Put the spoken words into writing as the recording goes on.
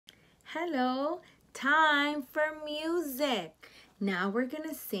Hello, time for music. Now we're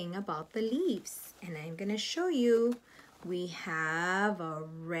gonna sing about the leaves, and I'm gonna show you. We have a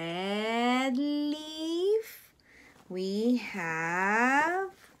red leaf. We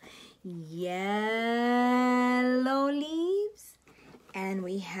have yellow leaves, and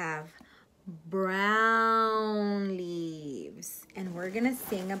we have brown leaves. And we're gonna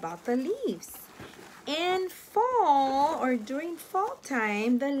sing about the leaves. In fall, or during fall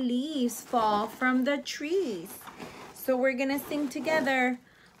time, the leaves fall from the trees. So we're gonna sing together.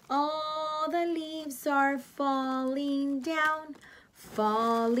 All the leaves are falling down,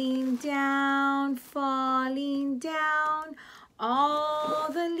 falling down, falling down. All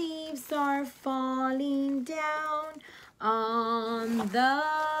the leaves are falling down on the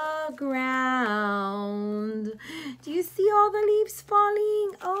ground. Do you see all the leaves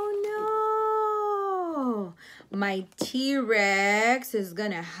falling? Oh no! My T-Rex is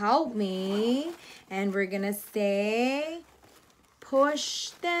gonna help me, and we're gonna say, push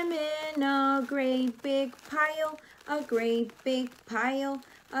them in a great big pile, a great big pile,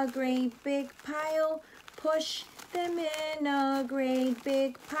 a great big pile. Push them in a great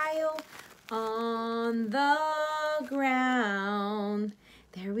big pile on the ground.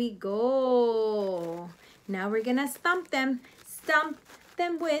 There we go. Now we're gonna stomp them. Stomp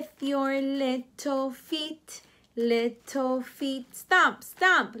them with your little feet. Little feet. Stomp,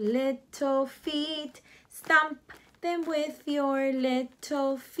 stomp. Little feet. Stomp them with your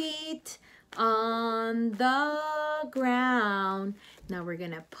little feet on the ground. Now we're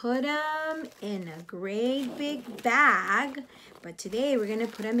gonna put them in a great big bag, but today we're gonna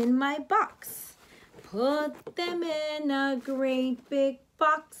put them in my box. Put them in a great big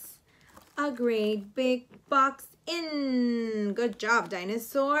box, a great big box in. Good job,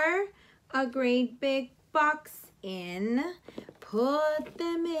 dinosaur. A great big box in. Put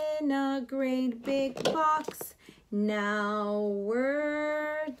them in a great big box. Now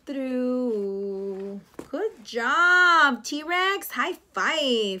we're through. Good job, T-Rex. High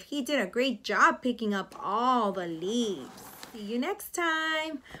five. He did a great job picking up all the leaves. See you next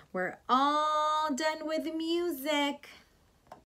time. We're all done with music.